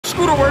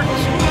scooter work.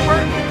 Scooter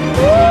work.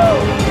 Woo!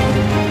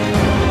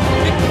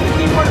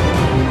 50 work.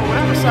 Or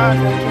whatever size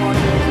that you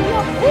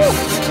want. Woo!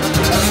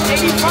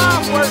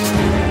 85 work.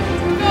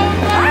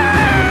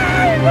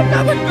 Ah,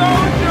 another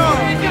gold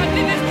joint.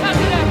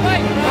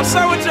 What's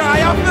up with y'all? How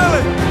y'all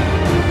feeling?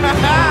 Let's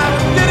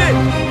get it.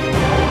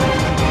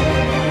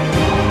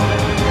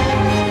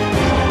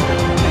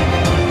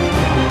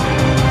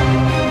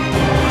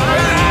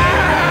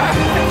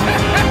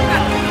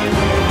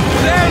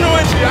 Damn, no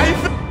entry. How you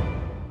feeling?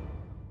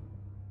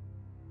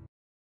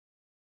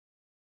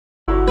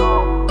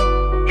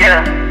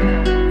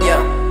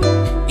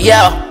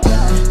 Yeah.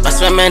 I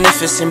swear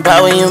magnificent,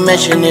 but when you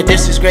mention it,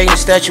 this is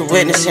greatness that you're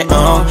witnessing.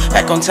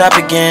 Back on top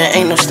again,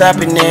 ain't no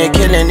stopping it.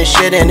 Killing this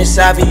shit and it's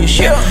obvious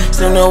shit.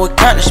 Still no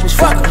accomplishments,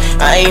 fuck.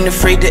 I ain't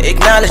afraid to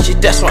acknowledge it,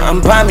 that's why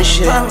I'm bombing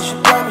shit.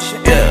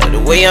 Yeah,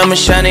 the way I'ma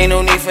shine ain't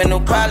no need for no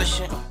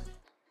polishing.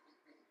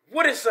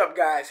 What is up,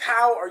 guys?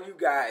 How are you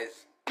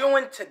guys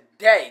doing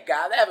today,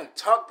 guys? I haven't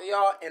talked to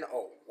y'all in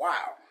a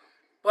while,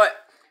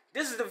 but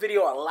this is the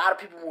video a lot of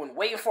people have been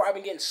waiting for. I've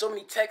been getting so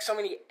many texts, so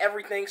many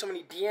everything, so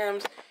many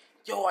DMs.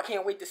 Yo, I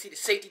can't wait to see the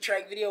safety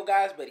track video,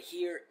 guys, but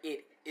here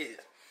it is.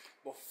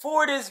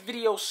 Before this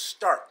video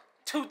starts,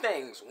 two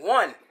things.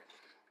 One,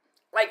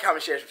 like,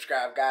 comment, share,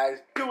 subscribe, guys.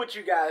 Do what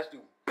you guys do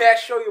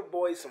best. Show your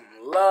boys some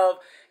love.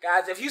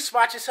 Guys, if you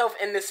spot yourself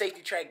in this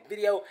safety track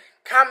video,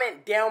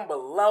 comment down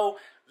below.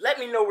 Let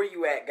me know where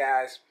you at,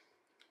 guys.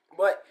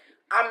 But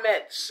I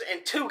met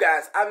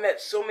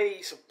so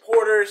many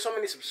supporters, so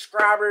many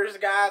subscribers,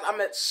 guys. I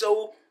met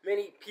so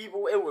many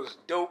people. It was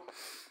dope.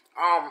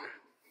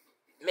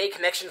 Made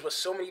connections with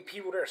so many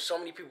people. There are so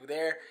many people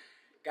there,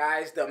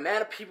 guys. The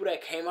amount of people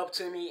that came up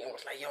to me and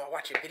was like, yo, I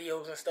watch your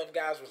videos and stuff,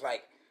 guys, was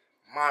like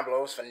mind blowing.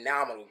 It was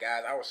phenomenal,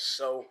 guys. I was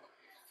so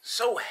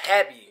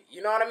happy.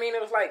 You know what I mean?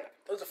 It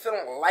was a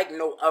feeling like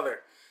no other.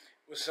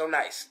 It was so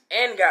nice.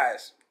 And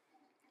guys,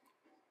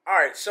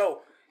 alright,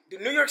 so the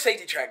New York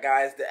safety track,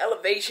 guys, the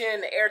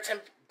elevation, the air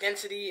temp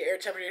density, air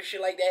temperature,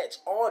 shit like that, it's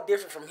all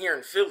different from here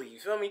in Philly, you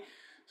feel me?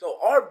 So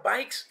our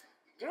bikes,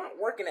 they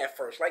weren't working at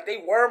first. Like, they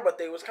were, but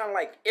they was kind of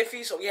like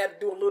iffy, so we had to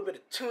do a little bit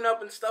of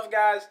tune-up and stuff,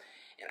 guys.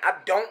 And I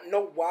don't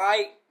know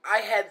why. I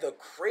had the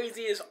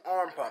craziest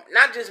arm pump.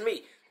 Not just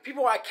me.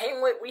 People I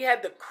came with, we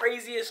had the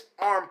craziest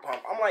arm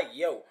pump. I'm like,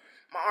 yo,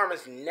 my arm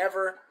has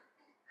never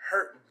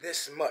hurt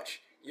this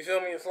much. You feel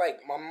me? It's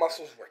like my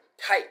muscles were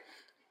tight.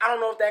 I don't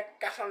know if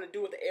that got something to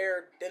do with the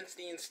air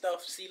density and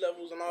stuff, sea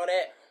levels and all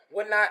that,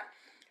 whatnot.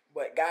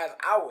 But, guys,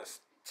 I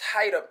was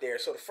tight up there.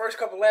 So the first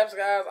couple laps,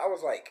 guys, I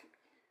was like,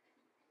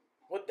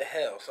 what the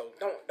hell? So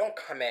don't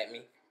come at me.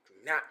 Do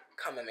not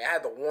come at me. I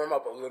had to warm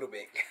up a little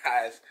bit,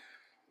 guys.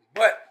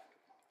 But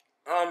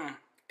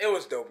it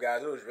was dope,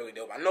 guys. It was really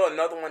dope. I know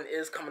another one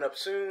is coming up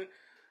soon.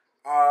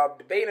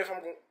 Debating if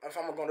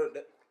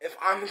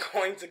I'm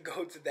going to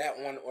go to that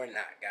one or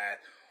not, guys.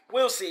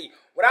 We'll see.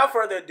 Without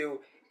further ado,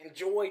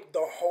 enjoy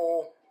the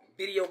whole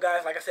video,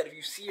 guys. Like I said, if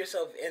you see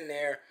yourself in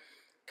there,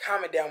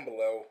 comment down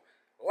below.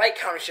 Like,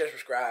 comment, share,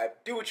 subscribe.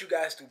 Do what you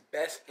guys do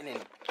best and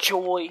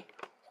enjoy.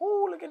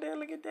 Ooh, look at that,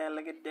 look at that,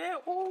 look at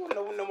that. Ooh,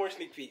 no more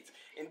sneak peeks.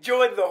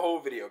 Enjoy the whole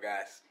video,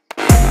 guys.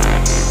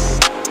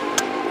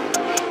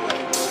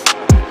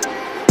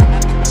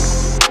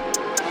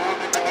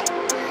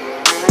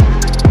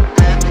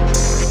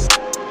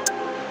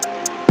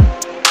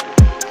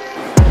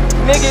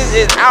 Niggas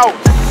is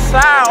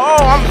outside.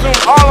 Oh, I'm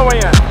zoomed all the way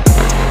in.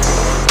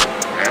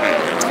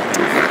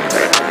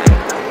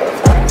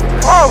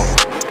 Oh,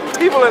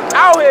 people is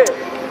out here.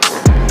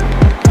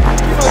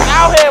 People is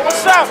out here.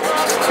 What's up?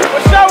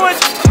 What's up with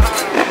you?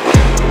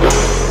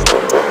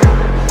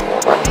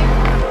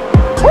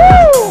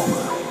 Woo!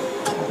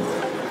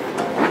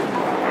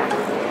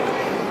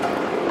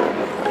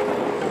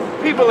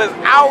 People is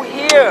out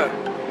here.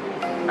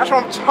 That's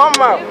what I'm talking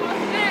about.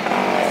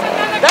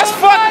 That's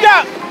fucked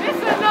up. This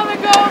is another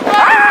gold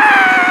bike.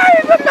 Ah,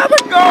 it's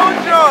another gold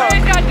joint.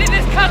 I did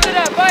this because of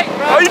that bike,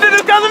 bro. Oh, you did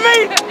this because of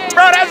me?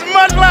 Bro, that's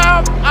much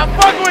love. I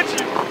fuck with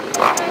you.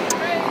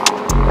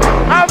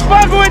 I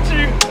fuck with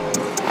you.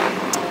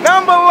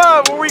 Number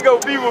love. Where we go,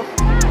 people.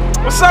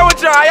 What's up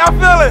with y'all? How y'all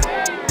feeling?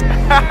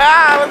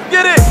 Let's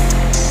get it.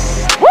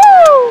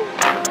 Woo!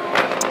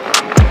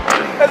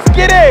 Let's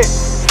get it.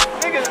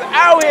 Niggas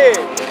out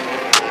here.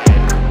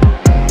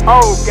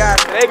 Oh, God.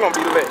 They gonna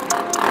be lit.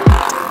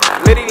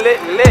 Litty,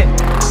 lit, lit.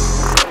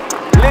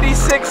 Litty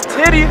 6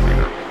 titty.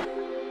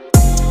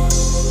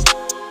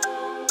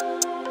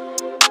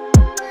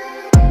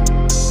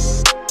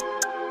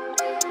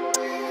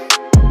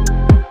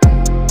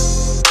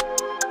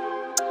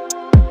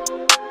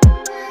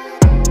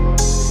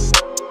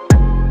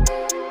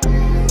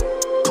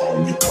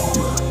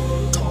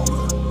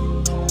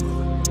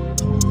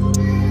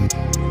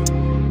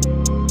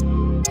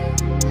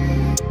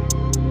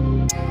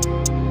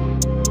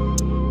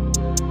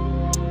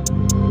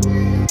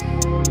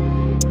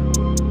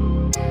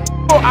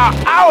 Are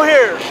out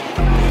here.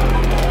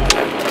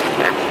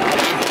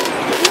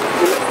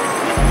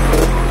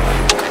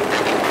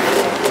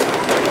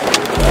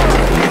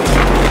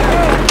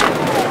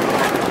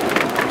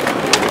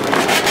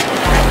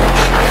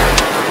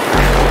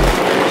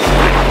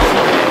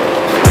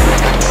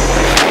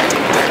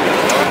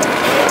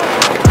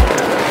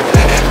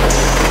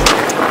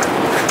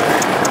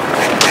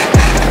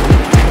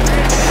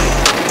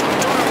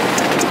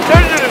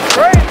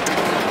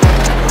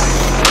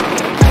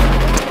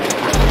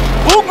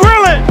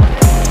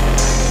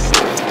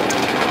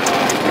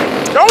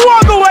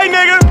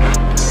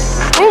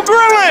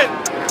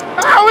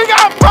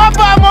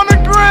 Pop-up on the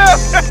grill.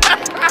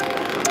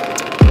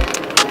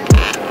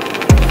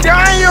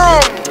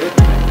 Damn.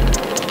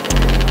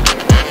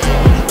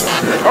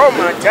 Oh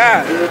my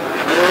God.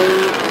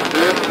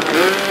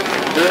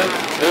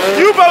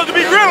 You supposed to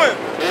be grilling.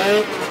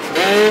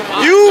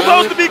 You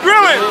supposed to be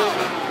grilling.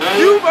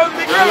 You supposed to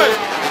be grilling.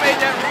 Made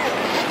that rule.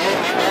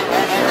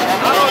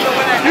 I don't know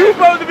when that You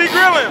supposed to be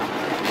grilling.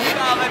 You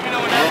gotta let me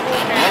know when that rule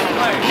came into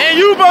play. And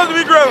you supposed to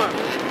be grilling.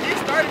 He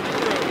started the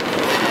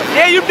grill.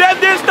 Yeah, you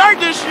didn't start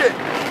this shit.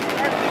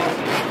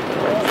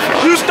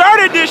 You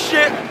started this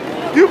shit.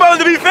 You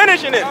supposed to be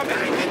finishing it. Oh, man,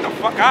 get the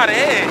fuck out of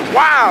here.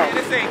 Wow. Man,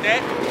 this ain't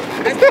that.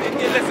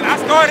 Listen, I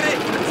started it.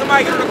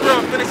 Somebody get on the grill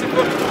and finish it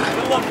for me.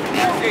 Good luck.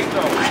 Hey,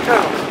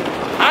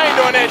 I ain't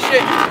doing that shit.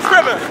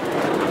 Scribbling.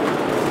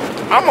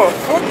 I'm gonna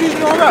fuck these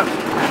joints up.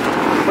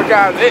 But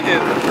guys, it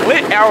is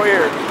lit out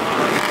here.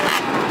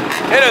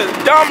 It is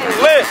dumb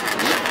lit.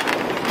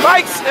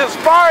 Bikes as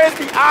far as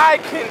the eye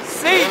can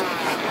see.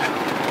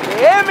 You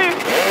hear me?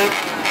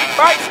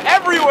 Bikes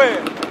everywhere.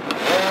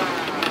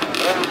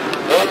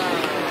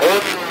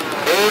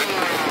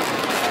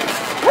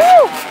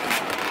 Woo!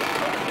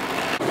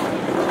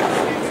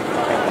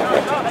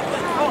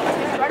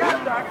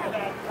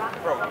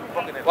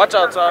 Watch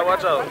out, Ty,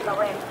 watch out.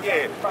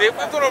 Yeah,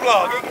 it's on the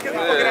vlog. Get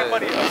that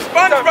money up.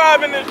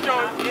 SpongeBob in this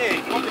joint. Yeah,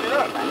 fucking it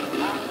up.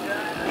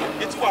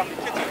 Get you out the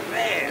kitchen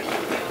fast.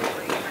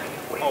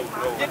 Oh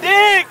no. You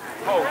dig?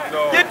 Oh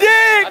no. You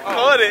dig? I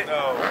caught it.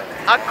 No.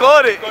 I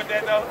caught it. You caught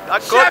that though? I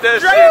caught that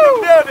Chef Dre shit. in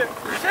the building.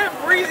 Chef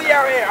Breezy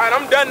out here. Alright,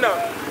 I'm done though.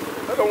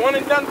 That's a one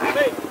and done for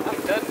me. I'm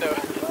done though.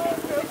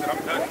 I'm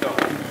done though.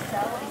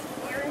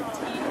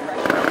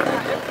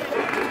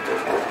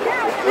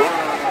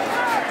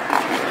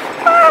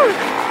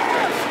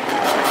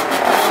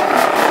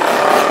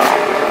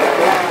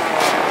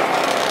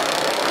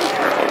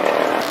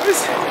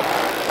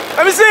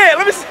 Let me see it.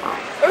 Let me see.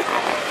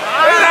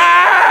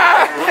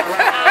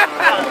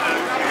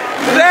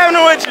 What's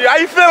happening with you? How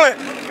you feeling?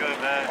 Good,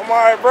 man. I'm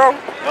alright, bro.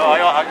 No,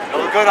 I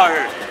look good out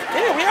here.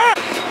 Yeah, we are.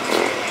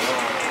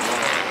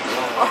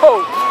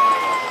 Oh.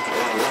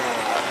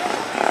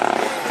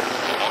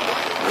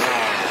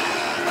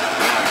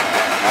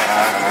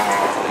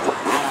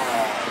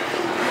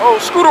 Oh,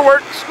 scooter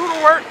work.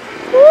 Scooter work.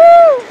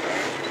 Woo!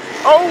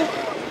 Oh,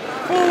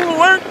 full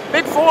alert.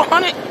 Big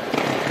 400.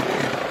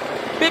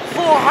 Big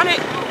 400.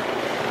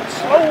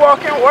 Slow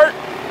walking work.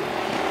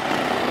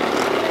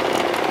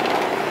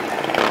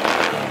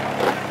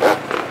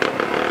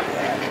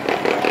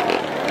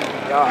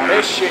 Y'all,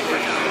 this shit is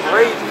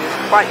crazy.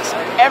 There's bikes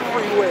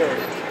everywhere.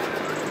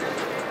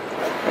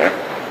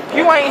 If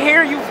you ain't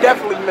here, you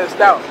definitely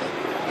missed out.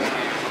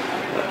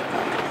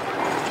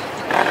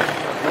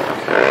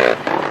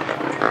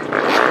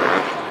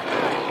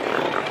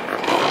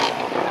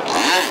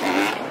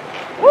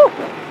 Woo!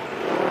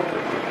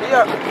 He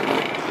up.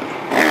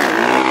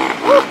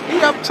 Woo! He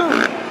up too.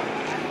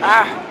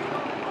 Ah.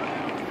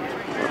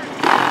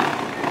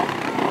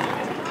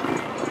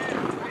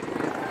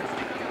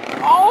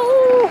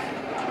 Oh!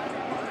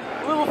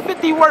 Little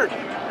 50 work.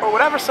 Or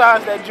whatever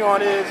size that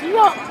joint is. He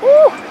up.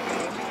 Woo!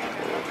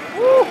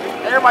 Woo!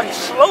 Everybody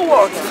slow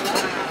walking.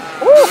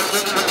 Woo!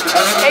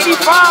 That's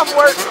 85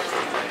 work.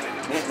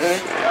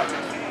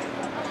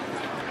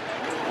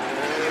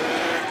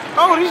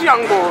 Oh, these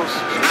young bulls.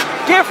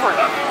 Different.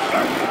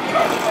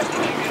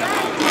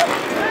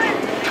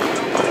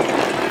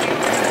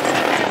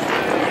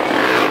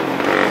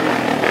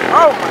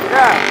 Oh my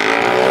God.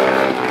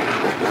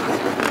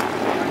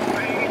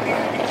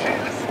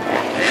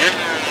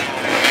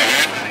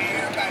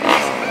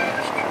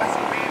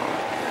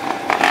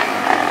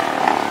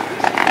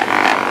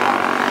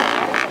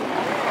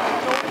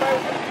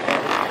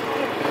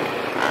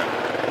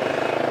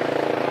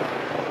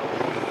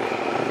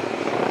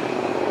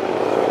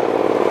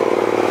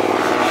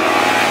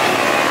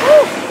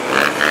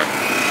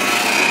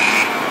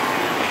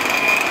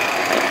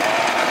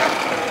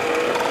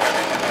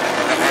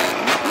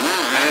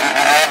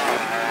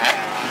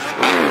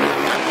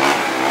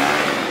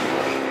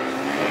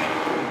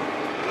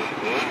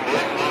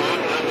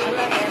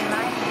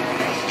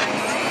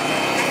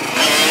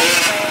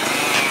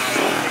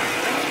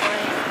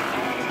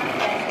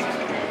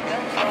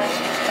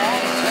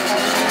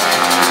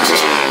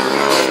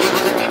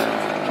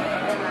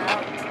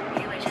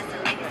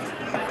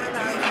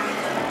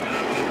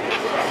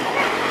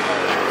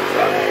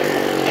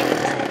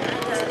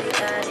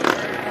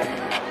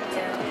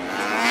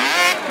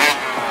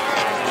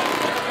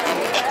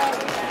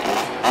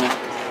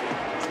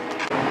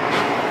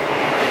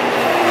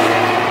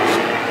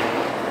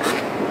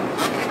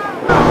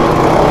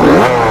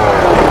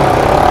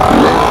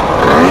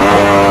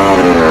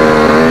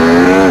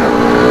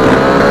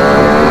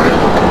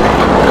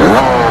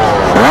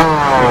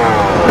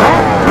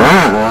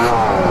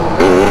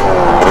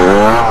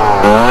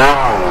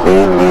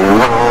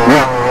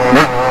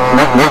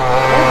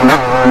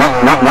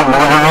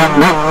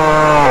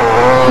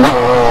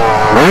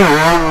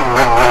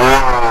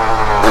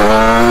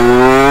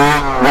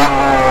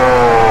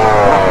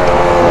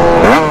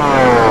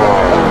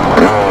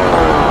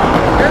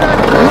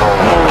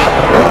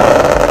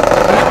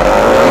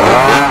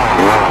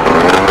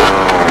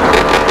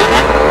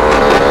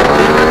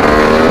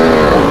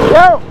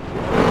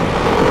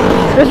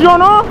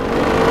 joint on?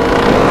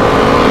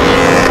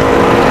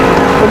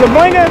 Is it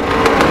blinking?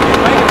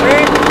 Blinking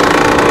red?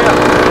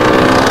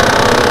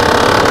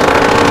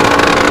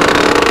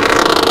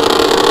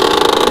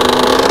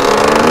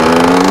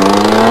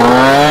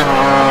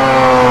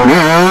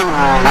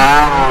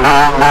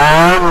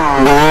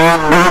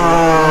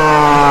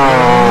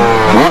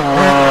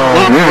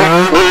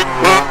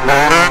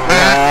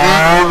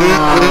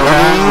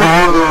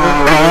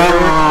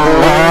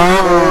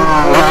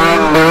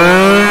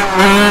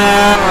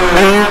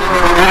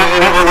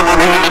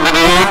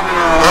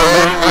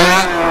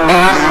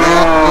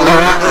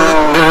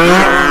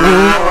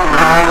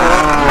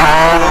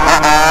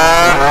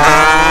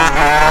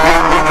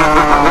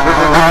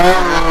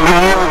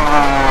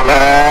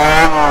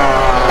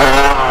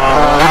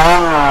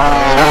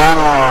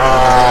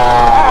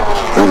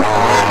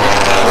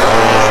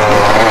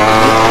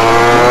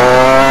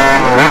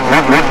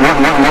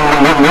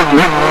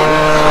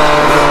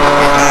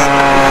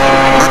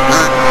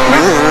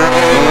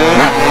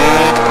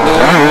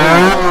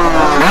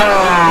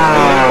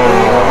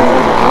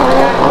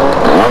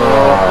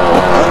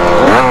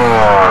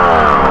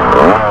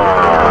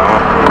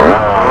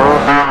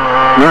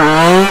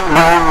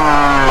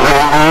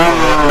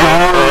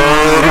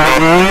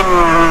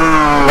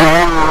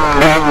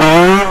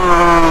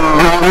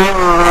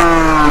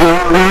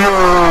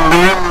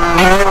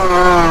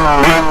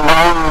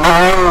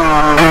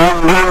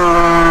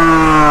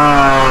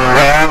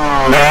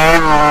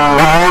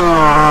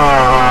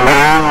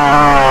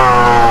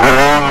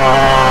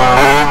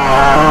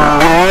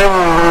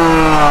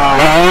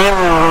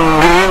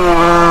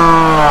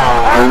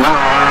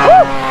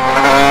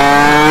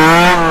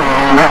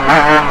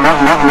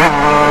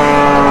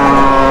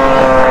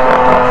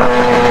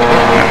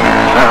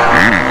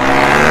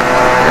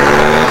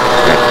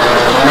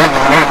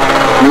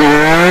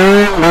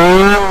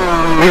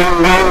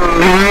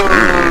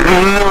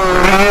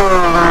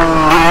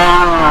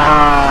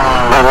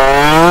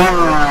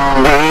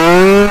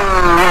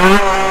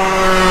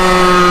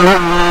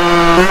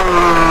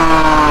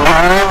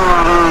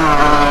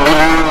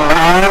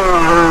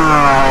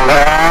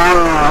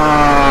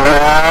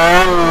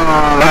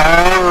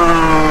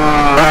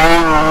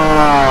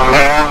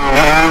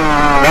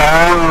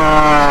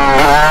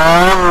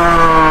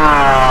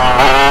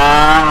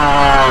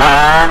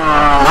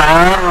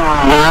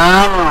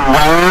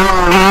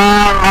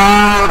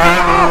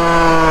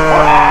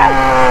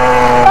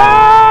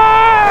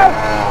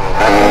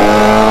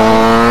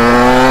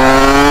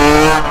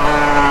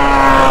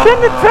 Spin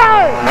the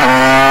turn!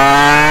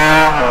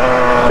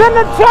 Spin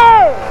the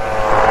turn!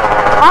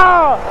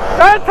 Oh,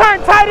 that turn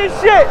tight as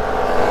shit!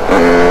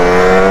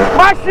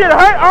 My shit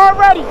hurt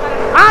already!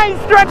 I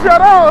ain't stretched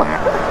at all!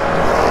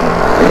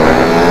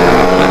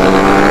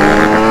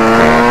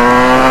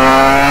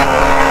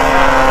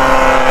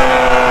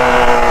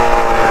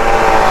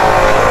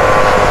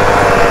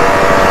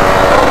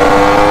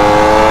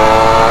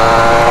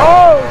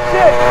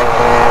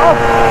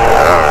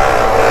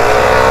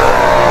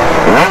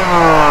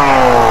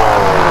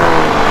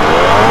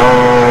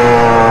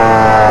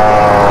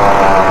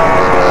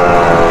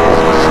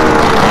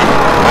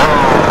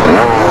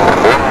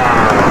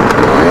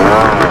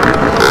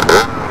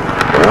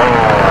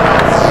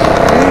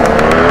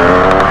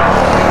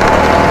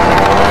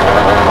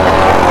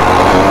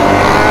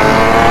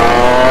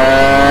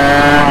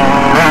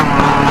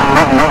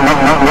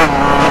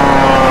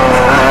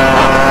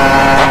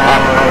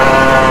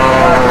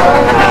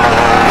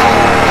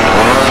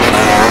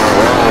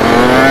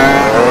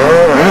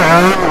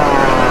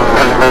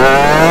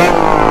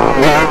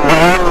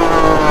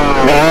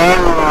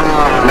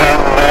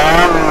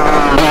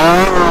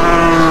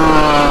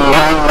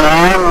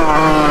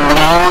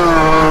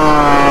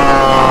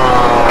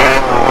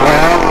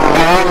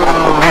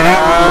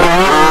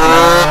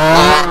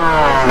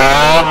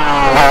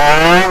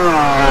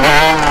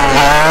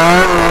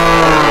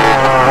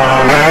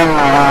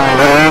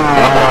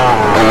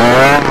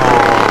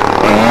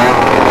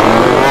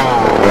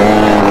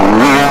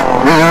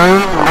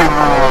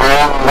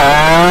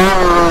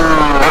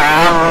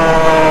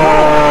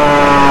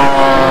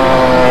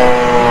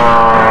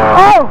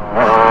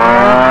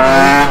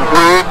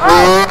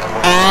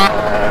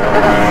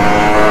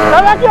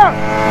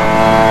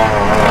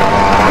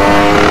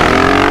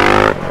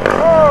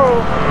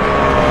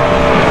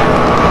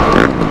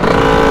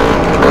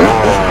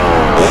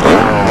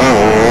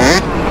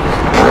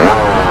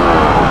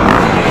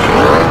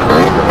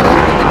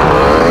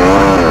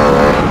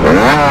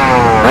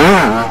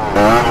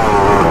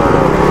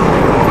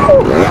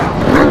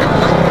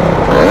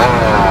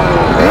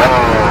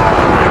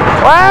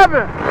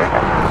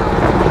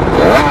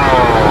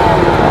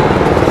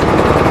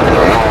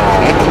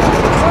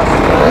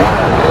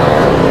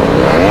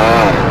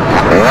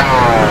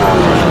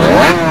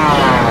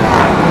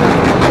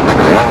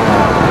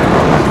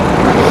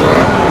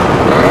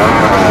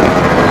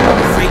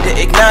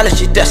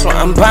 That's why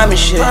I'm bombing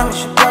shit.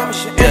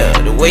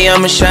 Yeah, the way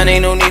I'ma shine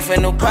ain't no need for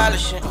no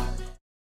polishing.